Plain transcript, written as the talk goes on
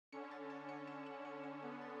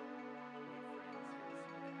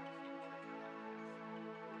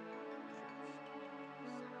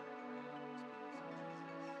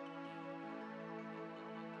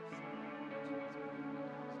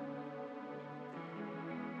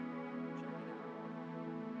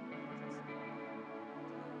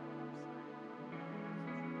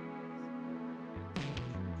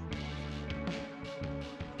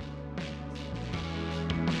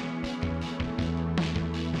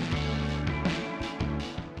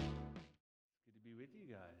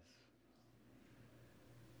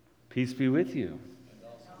Peace be with you.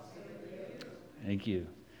 Thank you.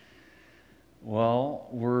 Well,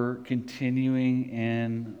 we're continuing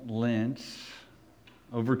in Lent.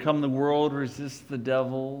 Overcome the world, resist the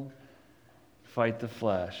devil, fight the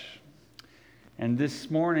flesh. And this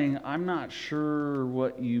morning, I'm not sure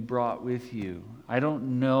what you brought with you. I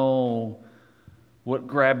don't know what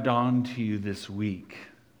grabbed onto you this week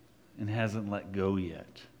and hasn't let go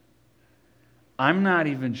yet. I'm not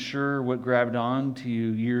even sure what grabbed on to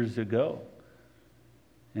you years ago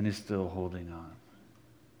and is still holding on.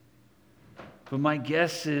 But my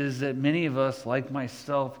guess is that many of us, like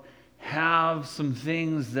myself, have some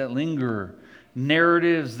things that linger,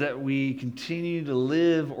 narratives that we continue to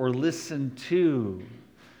live or listen to,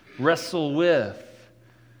 wrestle with,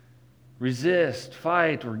 resist,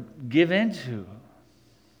 fight, or give into.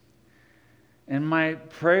 And my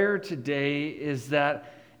prayer today is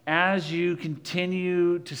that as you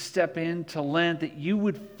continue to step into Lent, that you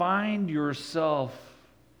would find yourself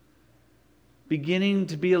beginning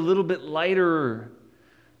to be a little bit lighter,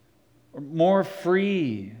 or more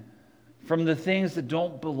free from the things that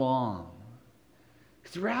don't belong.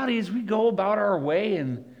 Because the reality is we go about our way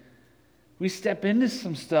and we step into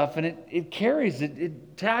some stuff and it carries,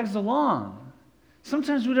 it tags along.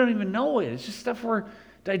 Sometimes we don't even know it. It's just stuff we're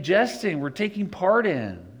digesting, we're taking part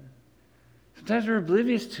in. Sometimes we're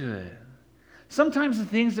oblivious to it. Sometimes the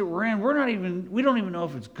things that we're in, we don't even know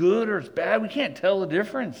if it's good or it's bad. We can't tell the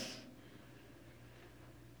difference.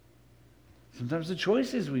 Sometimes the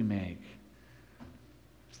choices we make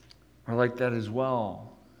are like that as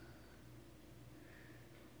well.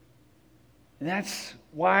 And that's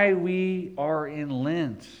why we are in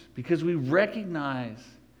Lent, because we recognize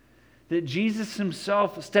that Jesus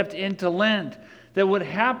himself stepped into Lent. That what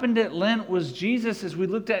happened at Lent was Jesus, as we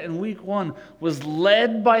looked at in week 1, was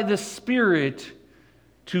led by the Spirit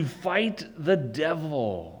to fight the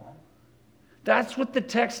devil. That's what the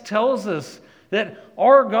text tells us, that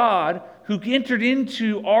our God, who entered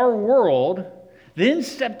into our world, then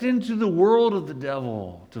stepped into the world of the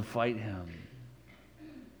devil to fight him.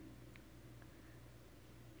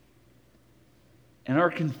 And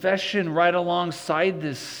our confession right alongside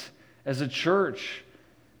this as a church,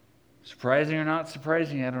 surprising or not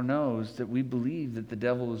surprising, I don't know, is that we believe that the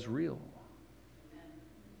devil is real.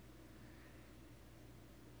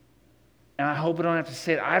 And I hope I don't have to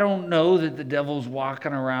say it. I don't know that the devil's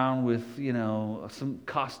walking around with, some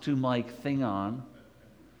costume-like thing on.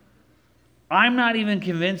 I'm not even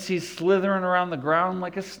convinced he's slithering around the ground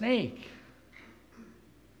like a snake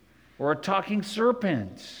or a talking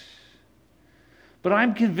serpent. But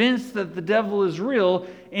I'm convinced that the devil is real.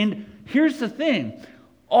 And here's the thing.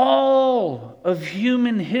 All of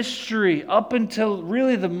human history, up until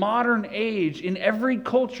really the modern age, in every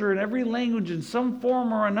culture, in every language, in some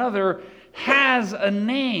form or another, has a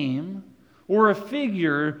name or a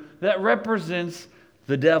figure that represents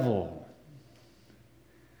the devil.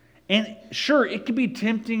 And sure, it could be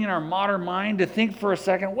tempting in our modern mind to think for a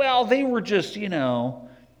second, well, they were just,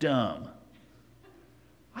 dumb.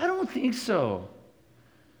 I don't think so.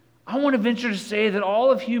 I want to venture to say that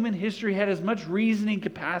all of human history had as much reasoning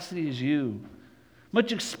capacity as you,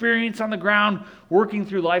 much experience on the ground working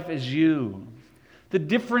through life as you. The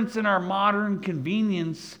difference in our modern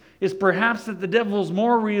convenience is perhaps that the devil's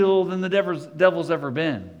more real than the devil's ever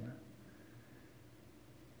been.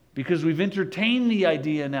 Because we've entertained the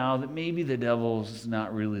idea now that maybe the devil's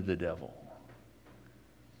not really the devil.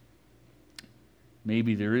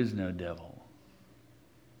 Maybe there is no devil.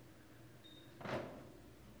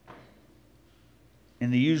 In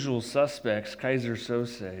The Usual Suspects, Kaiser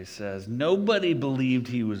Sose says, nobody believed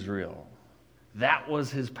he was real. That was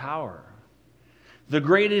his power. The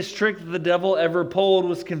greatest trick that the devil ever pulled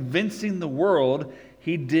was convincing the world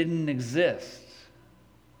he didn't exist.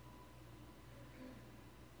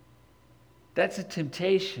 That's a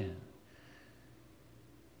temptation.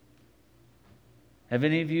 Have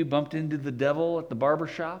any of you bumped into the devil at the barber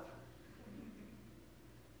shop?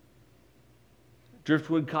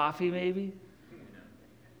 Driftwood coffee, maybe?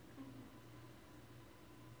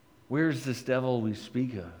 Where's this devil we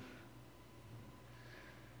speak of?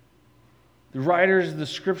 The writers of the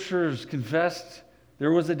scriptures confessed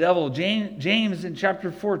there was a devil. James in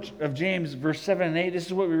chapter 4 of James, verse 7 and 8, this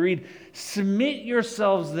is what we read. Submit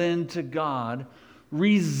yourselves then to God.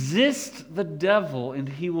 Resist the devil and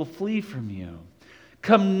he will flee from you.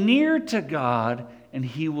 Come near to God and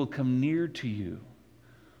he will come near to you.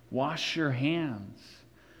 Wash your hands,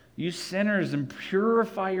 you sinners, and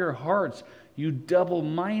purify your hearts, you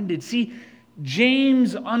double-minded. See,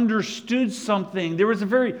 James understood something. There was a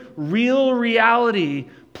very real reality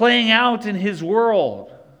playing out in his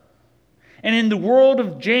world. And in the world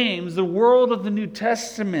of James, the world of the New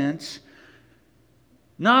Testament,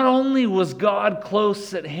 not only was God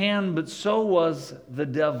close at hand, but so was the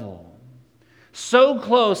devil. So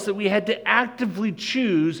close that we had to actively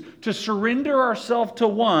choose to surrender ourselves to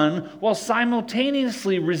one while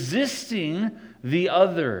simultaneously resisting the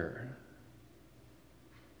other.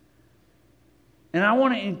 And I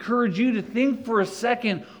want to encourage you to think for a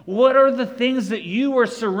second, what are the things that you are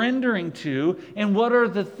surrendering to, and what are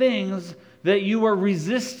the things that you are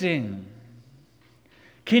resisting?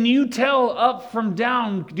 Can you tell up from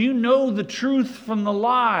down? Do you know the truth from the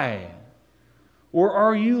lie? Or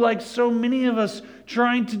are you, like so many of us,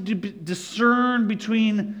 trying to discern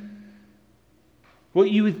between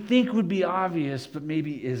what you would think would be obvious, but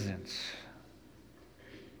maybe isn't?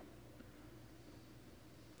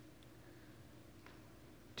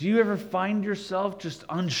 Do you ever find yourself just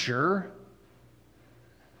unsure?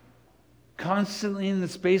 Constantly in the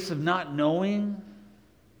space of not knowing?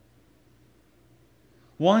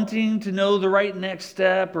 Wanting to know the right next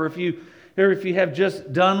step, or if you have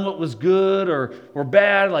just done what was good or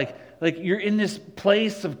bad, like you're in this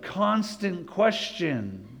place of constant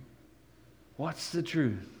question. What's the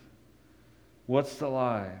truth? What's the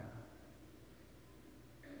lie?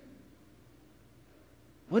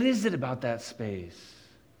 What is it about that space?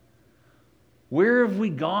 Where have we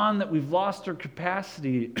gone that we've lost our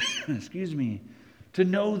capacity, to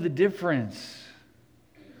know the difference?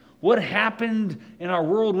 What happened in our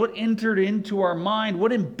world? What entered into our mind?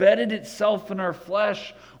 What embedded itself in our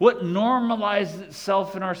flesh? What normalized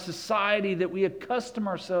itself in our society that we accustom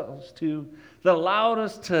ourselves to that allowed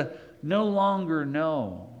us to no longer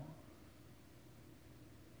know?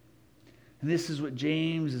 And this is what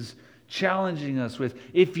James is challenging us with.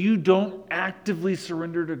 If you don't actively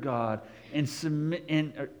surrender to God and submit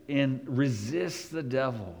and resist the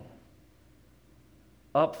devil,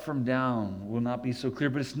 up from down will not be so clear.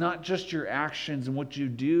 But it's not just your actions and what you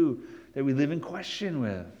do that we live in question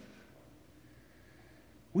with.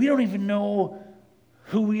 We don't even know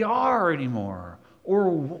who we are anymore, or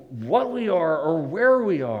what we are, or where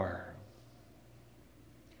we are.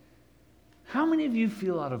 How many of you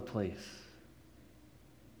feel out of place?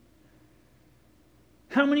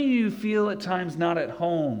 How many of you feel at times not at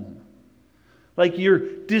home? Like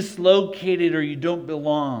you're dislocated or you don't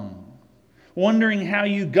belong? Wondering how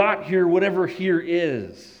you got here, whatever here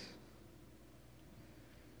is.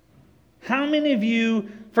 How many of you,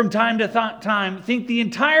 from time to time, think the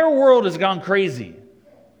entire world has gone crazy?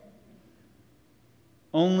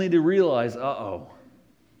 Only to realize,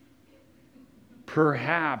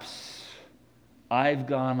 perhaps I've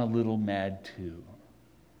gone a little mad too.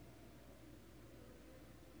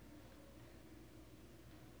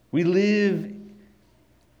 We live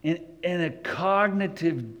in a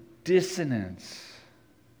cognitive dissonance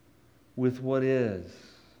with what is.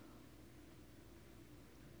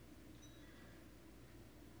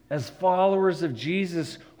 As followers of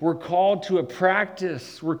Jesus, we're called to a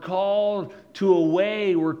practice, we're called to a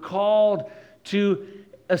way, we're called to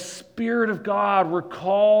a Spirit of God, we're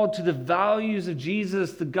called to the values of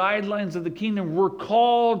Jesus, the guidelines of the kingdom, we're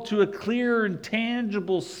called to a clear and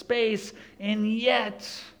tangible space, and yet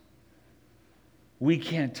we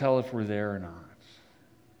can't tell if we're there or not.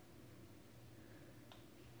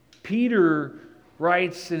 Peter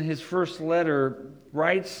writes in his first letter,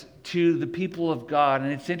 writes to the people of God,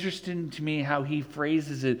 and it's interesting to me how he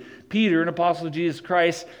phrases it. Peter, an apostle of Jesus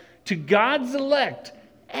Christ, to God's elect,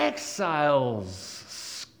 exiles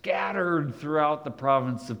scattered throughout the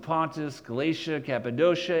province of Pontus, Galatia,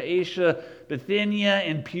 Cappadocia, Asia, Bithynia,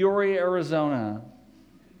 and Peoria, Arizona.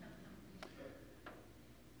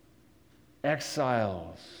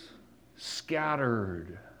 Exiles,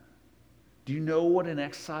 scattered. Do you know what an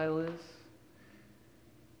exile is?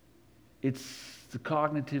 It's the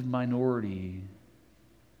cognitive minority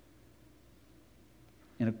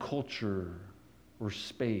in a culture or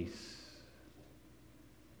space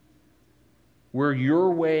where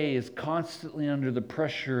your way is constantly under the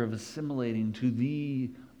pressure of assimilating to the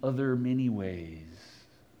other many ways.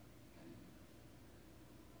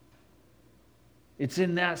 It's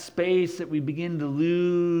in that space that we begin to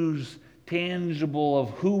lose tangible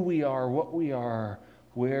of who we are, what we are,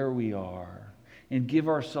 where we are, and give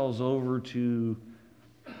ourselves over to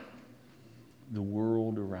the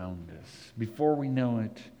world around us. Before we know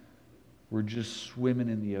it, we're just swimming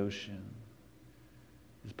in the ocean,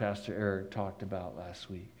 as Pastor Eric talked about last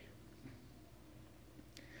week.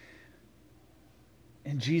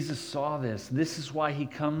 And Jesus saw this. This is why he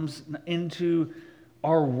comes into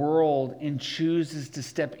our world and chooses to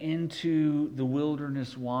step into the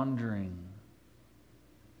wilderness wandering.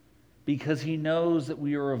 because He knows that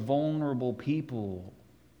we are a vulnerable people.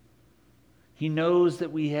 He knows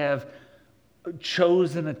that we have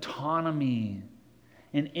chosen autonomy.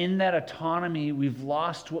 And in that autonomy, we've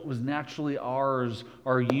lost what was naturally ours,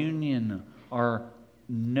 our union, our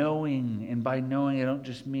knowing. And by knowing, I don't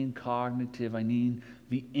just mean cognitive. I mean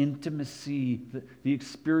the intimacy, the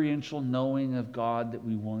experiential knowing of God that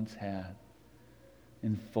we once had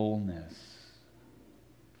in fullness.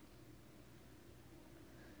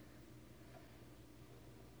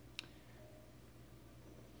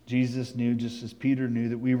 Jesus knew, just as Peter knew,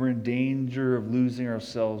 that we were in danger of losing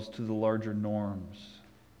ourselves to the larger norms.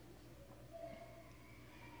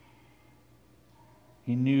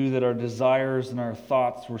 He knew that our desires and our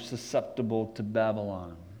thoughts were susceptible to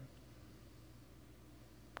Babylon.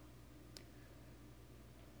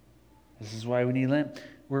 This is why we need Lent.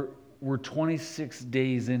 We're 26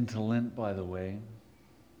 days into Lent, by the way.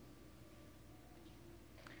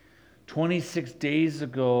 26 days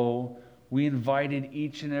ago, we invited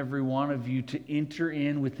each and every one of you to enter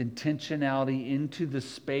in with intentionality into the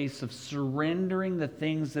space of surrendering the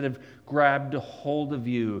things that have grabbed a hold of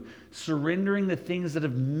you, surrendering the things that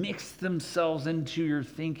have mixed themselves into your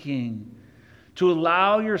thinking, to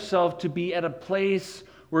allow yourself to be at a place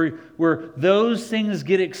where those things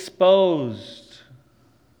get exposed.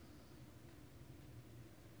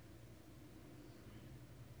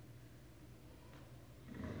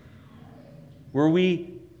 Where we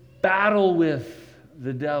battle with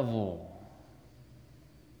the devil.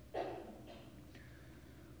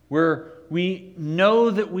 Where we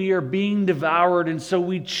know that we are being devoured, and so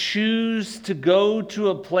we choose to go to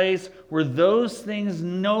a place where those things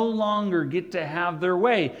no longer get to have their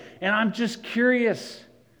way. And I'm just curious,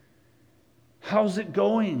 how's it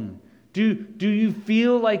going? Do you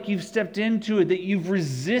feel like you've stepped into it, that you've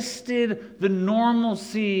resisted the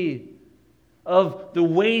normalcy of the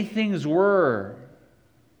way things were?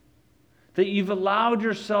 That you've allowed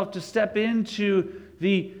yourself to step into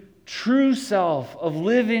the true self of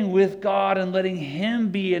living with God and letting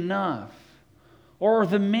Him be enough? Or are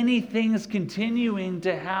the many things continuing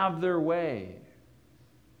to have their way?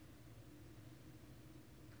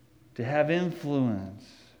 To have influence,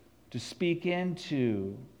 to speak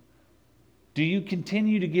into? Do you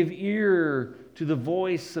continue to give ear to the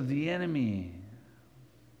voice of the enemy?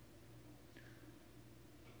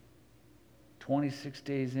 26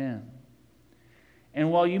 days in. And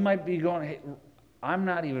while you might be going, hey, I'm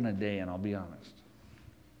not even a day in, I'll be honest.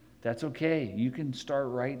 That's okay. You can start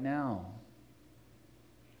right now.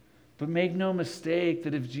 But make no mistake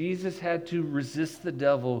that if Jesus had to resist the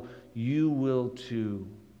devil, you will too.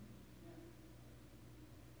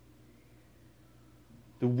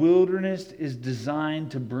 The wilderness is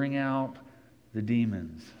designed to bring out the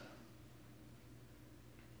demons.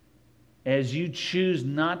 As you choose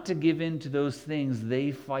not to give in to those things,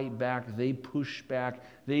 they fight back, they push back,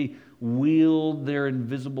 they wield their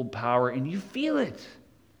invisible power, and you feel it.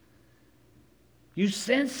 You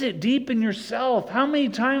sense it deep in yourself. How many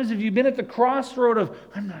times have you been at the crossroad of,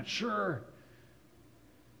 I'm not sure,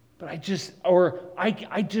 but I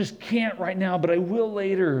just can't right now, but I will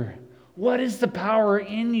later. What is the power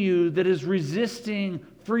in you that is resisting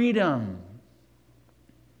freedom?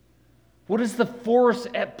 What is the force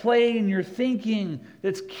at play in your thinking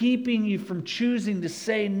that's keeping you from choosing to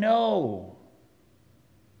say no?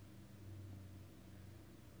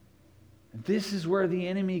 This is where the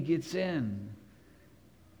enemy gets in.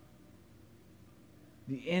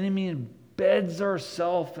 The enemy embeds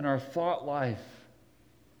ourselves in our thought life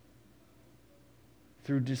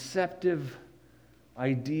through deceptive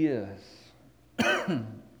ideas.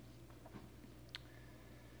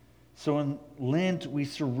 So in Lent, we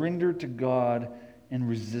surrender to God and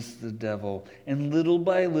resist the devil. And little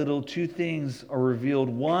by little, two things are revealed.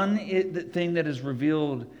 One the thing that is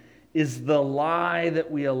revealed is the lie that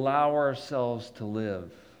we allow ourselves to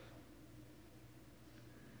live.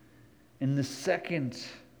 And the second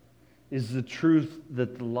is the truth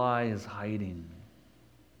that the lie is hiding.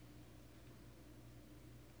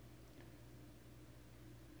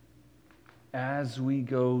 As we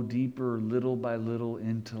go deeper little by little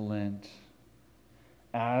into Lent,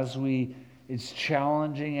 as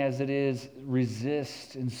challenging as it is,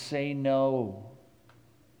 resist and say no,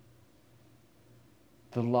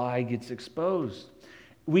 the lie gets exposed.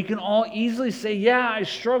 We can all easily say, yeah, I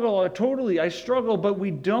struggle, I struggle, but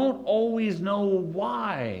we don't always know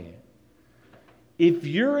why. If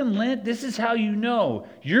you're in Lent, this is how you know.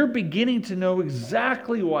 You're beginning to know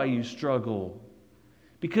exactly why you struggle.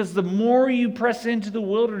 Because the more you press into the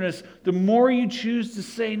wilderness, the more you choose to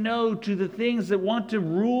say no to the things that want to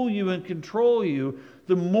rule you and control you,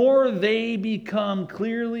 the more they become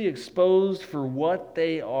clearly exposed for what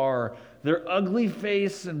they are. Their ugly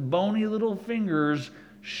face and bony little fingers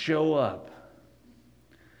show up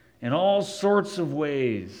in all sorts of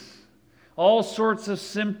ways, all sorts of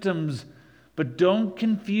symptoms. But don't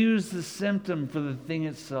confuse the symptom for the thing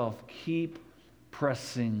itself. Keep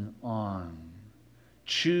pressing on.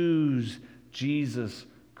 Choose Jesus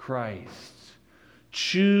Christ.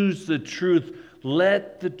 Choose the truth.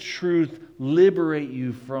 Let the truth liberate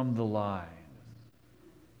you from the lie.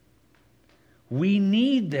 We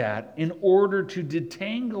need that in order to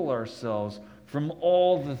detangle ourselves from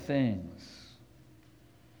all the things.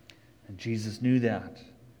 And Jesus knew that.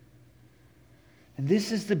 And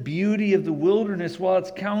this is the beauty of the wilderness. While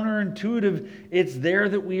it's counterintuitive, it's there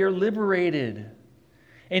that we are liberated.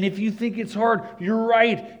 And if you think it's hard, you're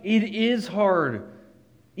right. It is hard.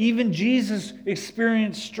 Even Jesus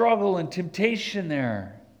experienced struggle and temptation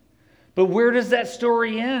there. But where does that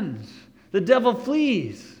story end? The devil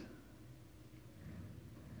flees.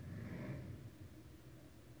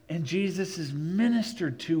 And Jesus is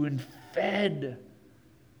ministered to and fed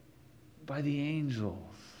by the angels.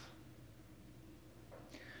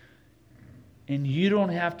 And you don't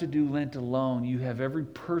have to do Lent alone. You have every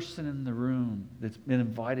person in the room that's been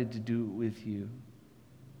invited to do it with you.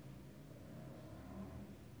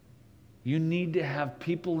 You need to have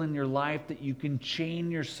people in your life that you can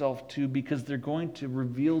chain yourself to, because they're going to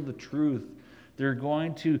reveal the truth. They're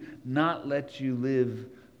going to not let you live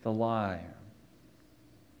the lie.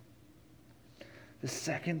 The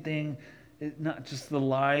second thing is not just the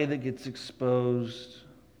lie that gets exposed,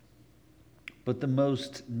 but the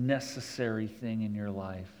most necessary thing in your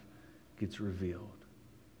life gets revealed.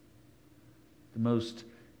 The most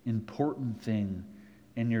important thing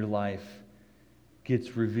in your life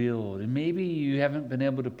gets revealed. And maybe you haven't been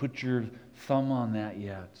able to put your thumb on that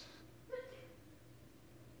yet.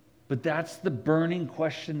 But that's the burning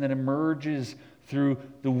question that emerges through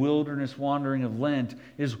the wilderness wandering of Lent,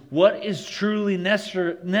 is what is truly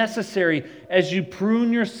necessary as you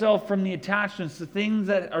prune yourself from the attachments, the things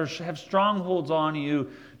that have strongholds on you.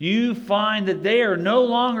 You find that they are no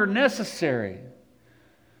longer necessary.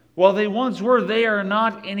 While they once were, they are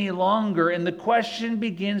not any longer. And the question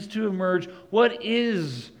begins to emerge, what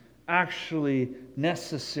is actually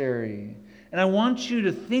necessary? And I want you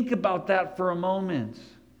to think about that for a moment.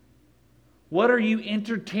 What are you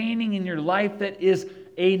entertaining in your life that is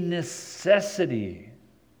a necessity,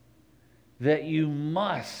 that you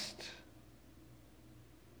must?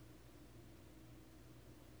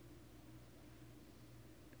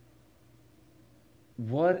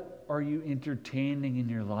 What are you entertaining in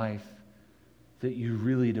your life that you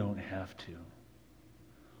really don't have to?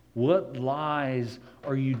 What lies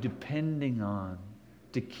are you depending on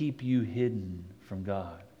to keep you hidden from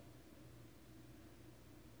God?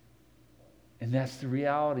 And that's the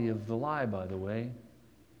reality of the lie, by the way.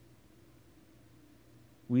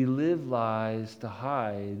 We live lies to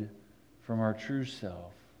hide from our true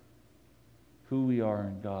self, who we are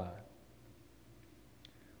in God.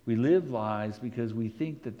 We live lies because we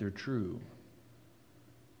think that they're true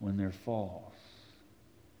when they're false.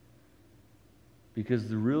 Because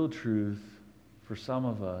the real truth, for some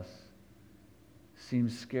of us,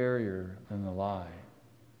 seems scarier than the lie.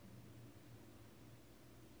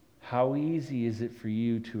 How easy is it for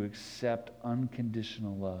you to accept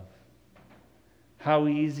unconditional love? How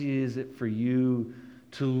easy is it for you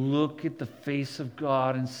to look at the face of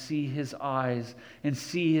God and see His eyes and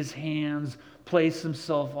see His hands place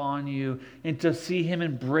Himself on you, and to see Him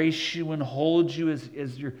embrace you and hold you as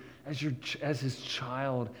His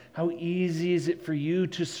child? How easy is it for you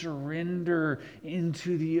to surrender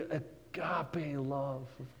into the agape love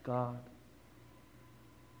of God?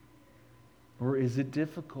 Or is it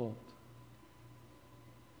difficult?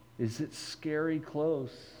 Is it scary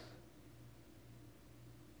close?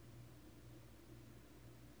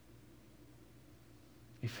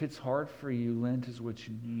 If it's hard for you, Lent is what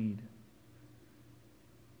you need.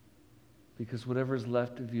 Because whatever's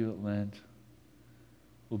left of you at Lent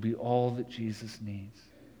will be all that Jesus needs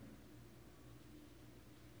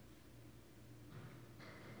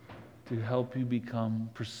to help you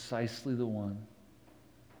become precisely the one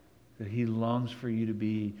that He longs for you to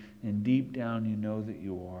be, and deep down you know that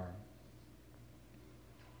you are.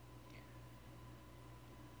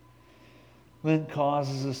 Lent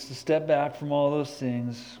causes us to step back from all those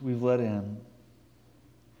things we've let in.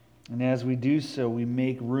 And as we do so, we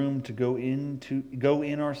make room to go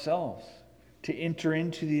in ourselves, to enter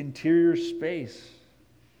into the interior space.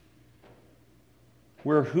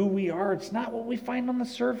 Where who we are, it's not what we find on the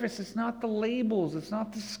surface. It's not the labels. It's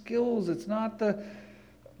not the skills. It's not the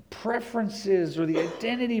preferences or the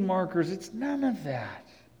identity markers. It's none of that.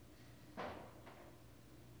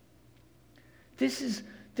 This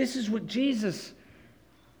is what Jesus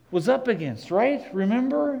was up against, right?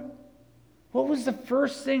 Remember? What was the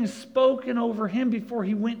first thing spoken over him before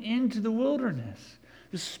he went into the wilderness?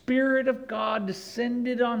 The Spirit of God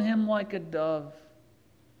descended on him like a dove.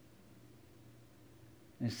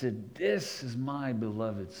 And he said, "This is my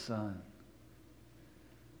beloved Son,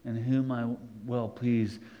 in whom I well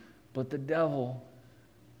please." But the devil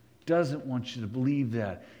doesn't want you to believe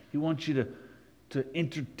that. He wants you to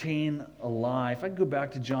entertain a lie. If I go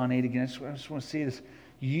back to John 8 again, I just want to say this.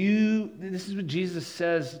 This is what Jesus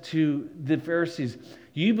says to the Pharisees.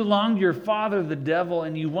 You belong to your father, the devil,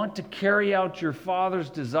 and you want to carry out your father's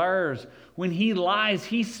desires. When he lies,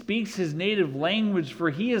 he speaks his native language,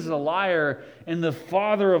 for he is a liar and the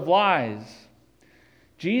father of lies.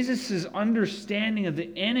 Jesus' understanding of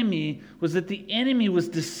the enemy was that the enemy was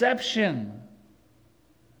deception.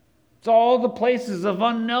 It's all the places of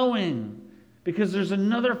unknowing, because there's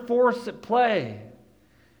another force at play.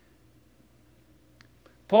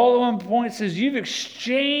 Paul at one point says, you've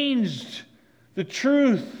exchanged the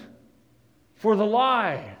truth for the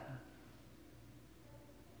lie.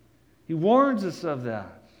 He warns us of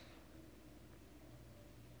that.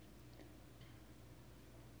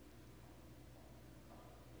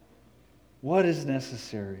 What is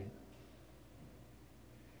necessary?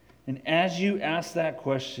 And as you ask that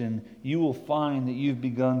question, you will find that you've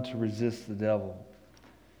begun to resist the devil.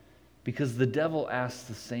 Because the devil asks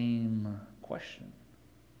the same question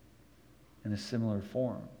in a similar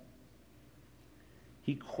form.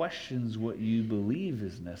 He questions what you believe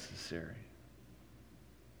is necessary.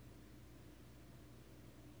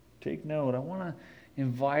 Take note. I want to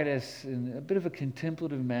invite us in a bit of a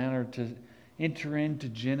contemplative manner to enter into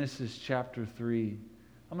Genesis chapter 3.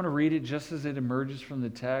 I'm going to read it just as it emerges from the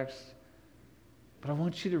text. But I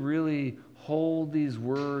want you to really hold these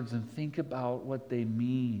words and think about what they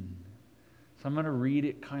mean. So I'm going to read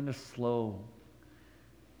it kind of slow.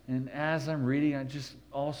 And as I'm reading, I just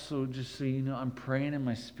so you know, I'm praying in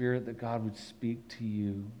my spirit that God would speak to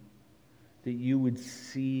you, that you would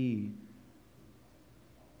see,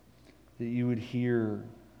 that you would hear.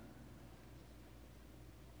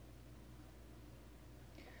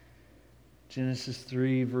 Genesis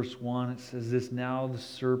 3, verse 1, it says this, now the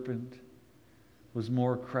serpent was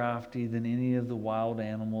more crafty than any of the wild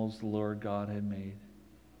animals the Lord God had made.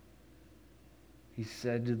 He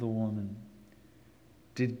said to the woman,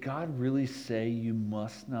 did God really say you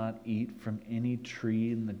must not eat from any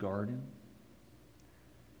tree in the garden?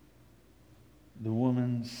 The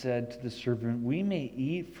woman said to the serpent, we may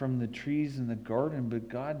eat from the trees in the garden, but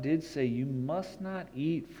God did say you must not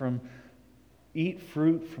eat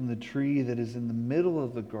fruit from the tree that is in the middle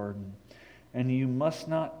of the garden, and you must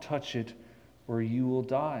not touch it or you will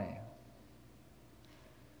die.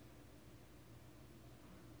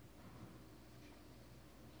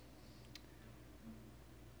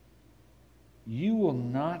 You will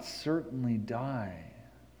not certainly die,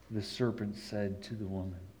 the serpent said to the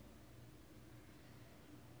woman.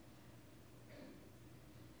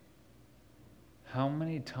 How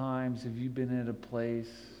many times have you been at a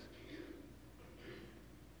place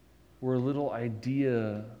where a little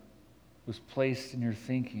idea was placed in your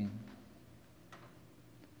thinking?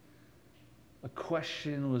 A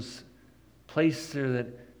question was placed there that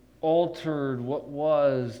altered what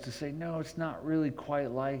was to say, no, it's not really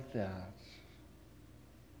quite like that.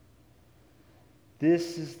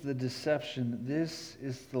 This is the deception. This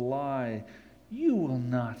is the lie. You will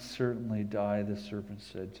not certainly die, the serpent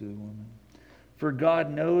said to the woman. For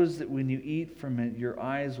God knows that when you eat from it, your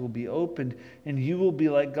eyes will be opened, and you will be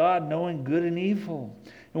like God, knowing good and evil.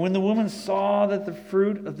 And when the woman saw that the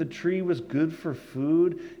fruit of the tree was good for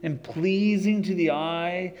food, and pleasing to the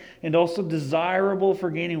eye, and also desirable for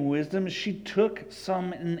gaining wisdom, she took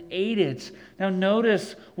some and ate it. Now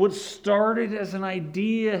notice, what started as an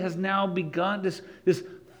idea has now begun, this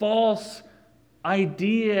false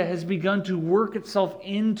idea has begun to work itself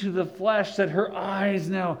into the flesh, that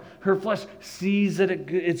her flesh sees that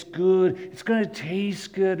it's good, it's going to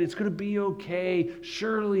taste good, it's going to be okay,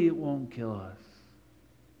 surely it won't kill us.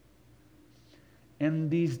 And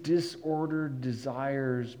these disordered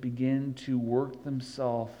desires begin to work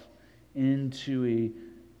themselves into a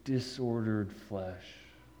disordered flesh.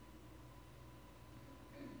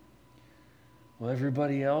 Well,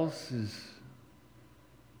 everybody else is,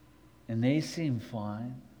 and they seem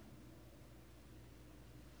fine.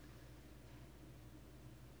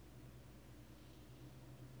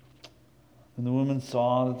 When the woman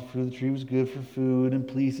saw that the fruit of the tree was good for food and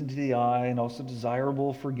pleasing to the eye and also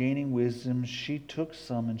desirable for gaining wisdom, she took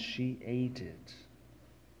some and she ate it.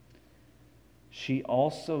 She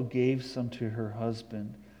also gave some to her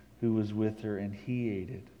husband who was with her, and he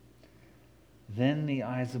ate it. Then the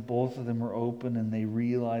eyes of both of them were opened, and they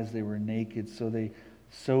realized they were naked. So they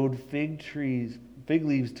sewed fig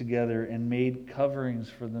leaves together and made coverings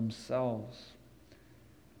for themselves.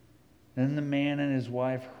 Then the man and his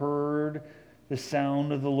wife heard the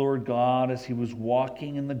sound of the Lord God as he was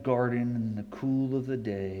walking in the garden in the cool of the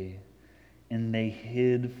day, and they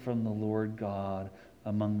hid from the Lord God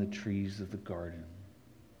among the trees of the garden.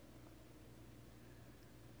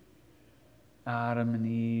 Adam and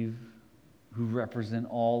Eve, who represent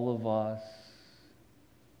all of us,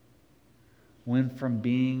 went from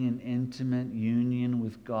being in intimate union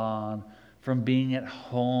with God, from being at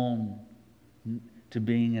home to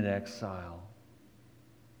being in exile.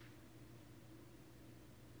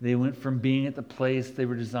 They went from being at the place they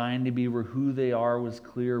were designed to be, where who they are was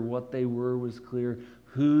clear, what they were was clear,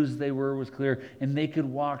 whose they were was clear, and they could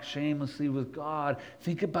walk shamelessly with God.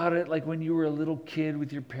 Think about it like when you were a little kid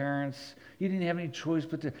with your parents. You didn't have any choice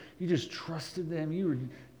but you just trusted them. You were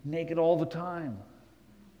naked all the time.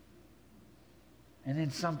 And then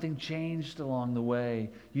something changed along the way.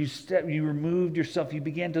 You removed yourself. You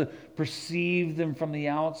began to perceive them from the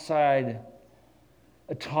outside.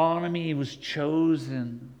 Autonomy was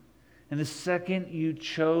chosen. And the second you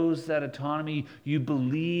chose that autonomy, you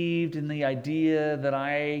believed in the idea that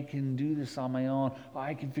I can do this on my own.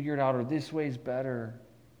 I can figure it out, or this way is better.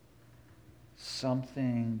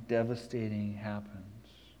 Something devastating happens.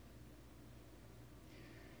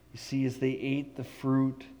 You see, as they ate the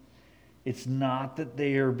fruit, it's not that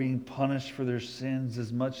they are being punished for their sins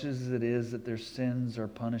as much as it is that their sins are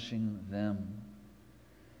punishing them.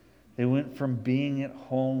 They went from being at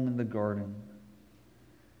home in the garden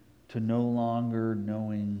to no longer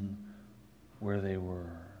knowing where they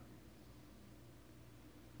were,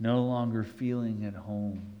 no longer feeling at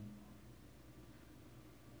home.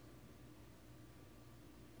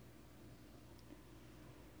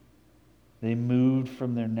 They moved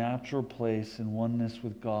from their natural place in oneness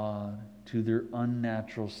with God to their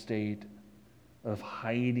unnatural state of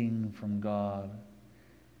hiding from God.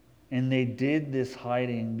 And they did this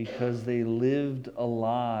hiding because they lived a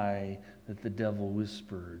lie that the devil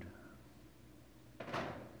whispered.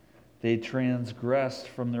 They transgressed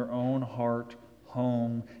from their own heart,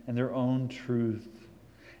 home, and their own truth.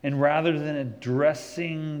 And rather than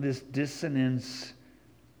addressing this dissonance,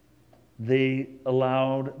 they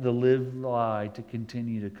allowed the lived lie to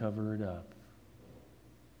continue to cover it up.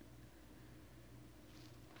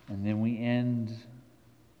 And then we end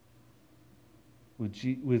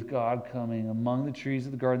with God coming among the trees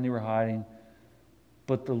of the garden they were hiding.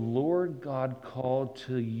 But the Lord God called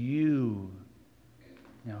to you.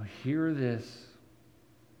 Now hear this.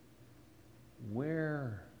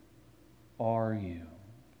 Where are you?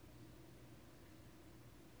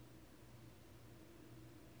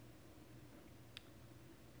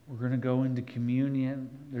 We're going to go into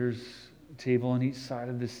communion. There's a table on each side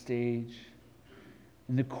of the stage.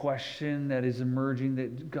 And the question that is emerging,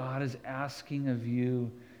 that God is asking of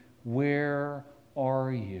you, where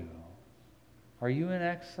are you? Are you in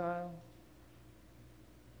exile?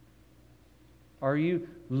 Are you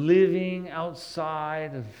living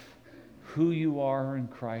outside of who you are in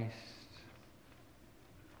Christ?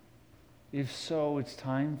 If so, it's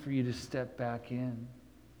time for you to step back in.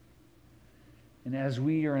 And as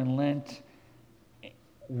we are in Lent,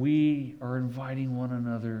 we are inviting one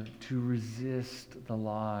another to resist the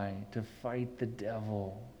lie, to fight the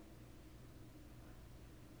devil.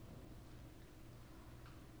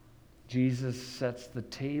 Jesus sets the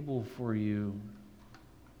table for you.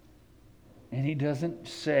 And he doesn't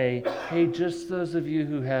say, hey, just those of you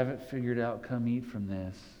who have it figured out, come eat from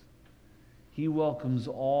this. He welcomes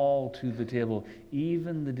all to the table,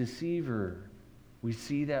 even the deceiver. We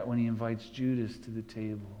see that when he invites Judas to the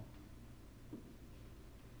table.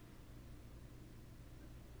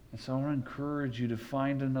 And so I want to encourage you to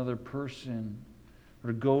find another person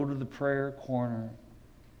or to go to the prayer corner,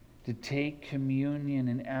 to take communion.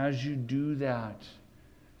 And as you do that,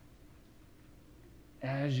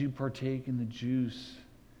 as you partake in the juice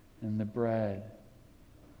and the bread,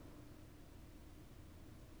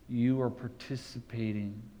 you are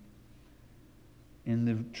participating in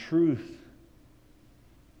the truth,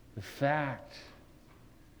 the fact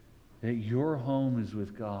that your home is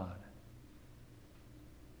with God,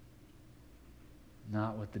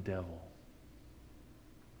 not with the devil.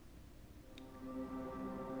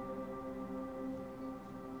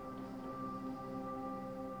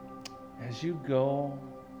 as you go,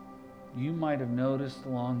 you might have noticed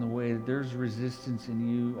along the way that there's resistance in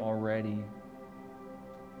you already.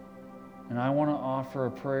 And I want to offer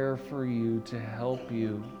a prayer for you to help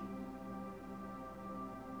you.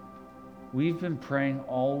 We've been praying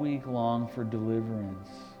all week long for deliverance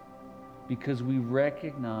because we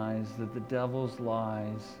recognize that the devil's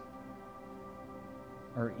lies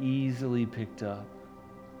are easily picked up.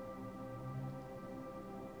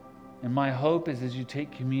 And my hope is as you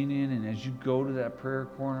take communion and as you go to that prayer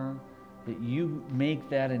corner, that you make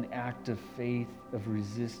that an act of faith of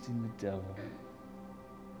resisting the devil.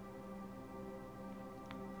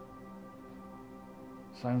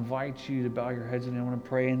 So I invite you to bow your heads and I want to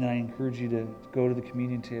pray, and then I encourage you to go to the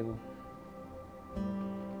communion table.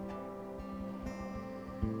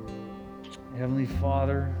 Heavenly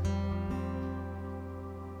Father,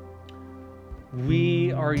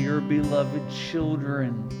 we are your beloved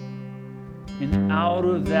children. And out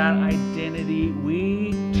of that identity,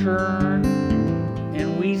 we turn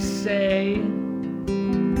and we say,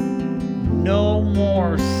 no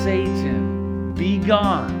more, Satan, be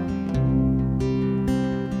gone.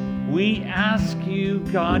 We ask you,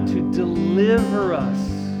 God, to deliver us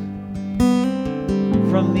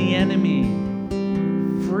from the enemy.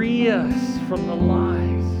 Free us from the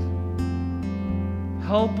lies.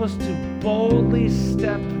 Help us to boldly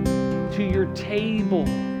step to your table,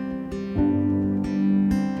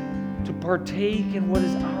 to partake in what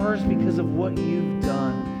is ours because of what you've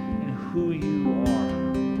done and who you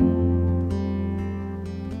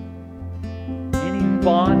are. Any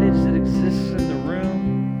bondage that exists in the room,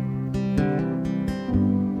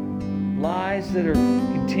 lies that are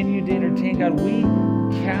continued to entertain, God, we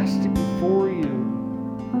cast it before you.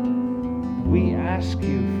 We ask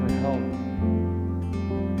you for help.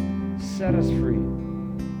 Set us free.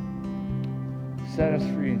 Set us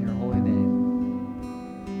free in your holy name.